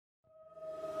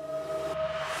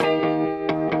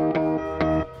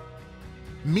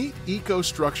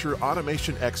EcoStruxure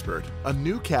Automation Expert, a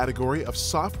new category of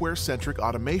software-centric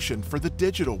automation for the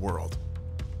digital world.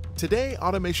 Today,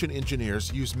 automation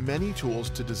engineers use many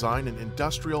tools to design an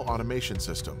industrial automation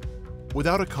system.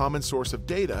 Without a common source of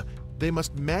data, they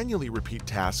must manually repeat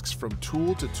tasks from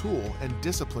tool to tool and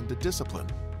discipline to discipline.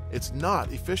 It's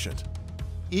not efficient.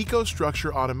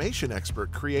 EcoStruxure Automation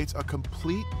Expert creates a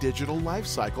complete digital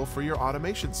lifecycle for your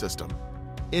automation system.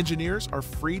 Engineers are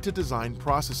free to design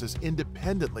processes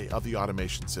independently of the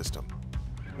automation system.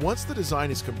 Once the design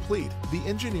is complete, the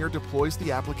engineer deploys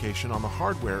the application on the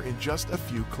hardware in just a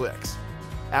few clicks.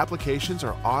 Applications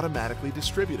are automatically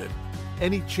distributed.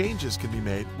 Any changes can be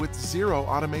made with zero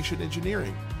automation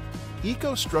engineering.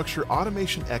 EcoStruxure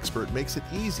Automation Expert makes it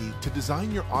easy to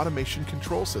design your automation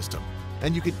control system,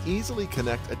 and you can easily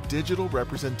connect a digital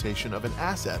representation of an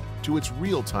asset to its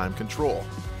real-time control.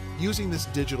 Using this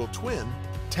digital twin,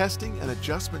 testing and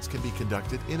adjustments can be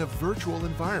conducted in a virtual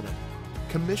environment.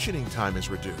 Commissioning time is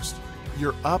reduced.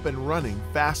 You're up and running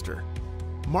faster.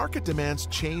 Market demands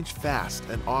change fast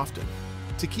and often.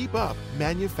 To keep up,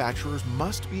 manufacturers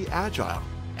must be agile,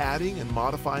 adding and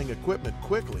modifying equipment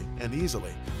quickly and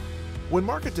easily. When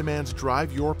market demands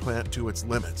drive your plant to its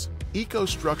limits,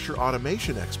 EcoStruxure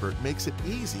Automation Expert makes it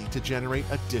easy to generate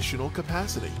additional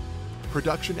capacity.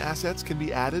 Production assets can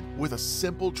be added with a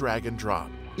simple drag and drop.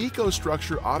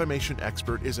 EcoStruxure Automation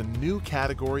Expert is a new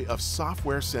category of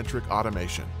software-centric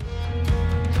automation.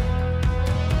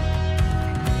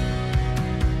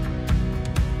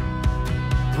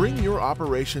 Bring your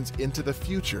operations into the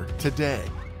future today.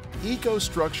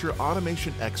 EcoStruxure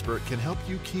Automation Expert can help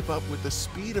you keep up with the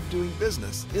speed of doing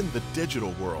business in the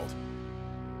digital world.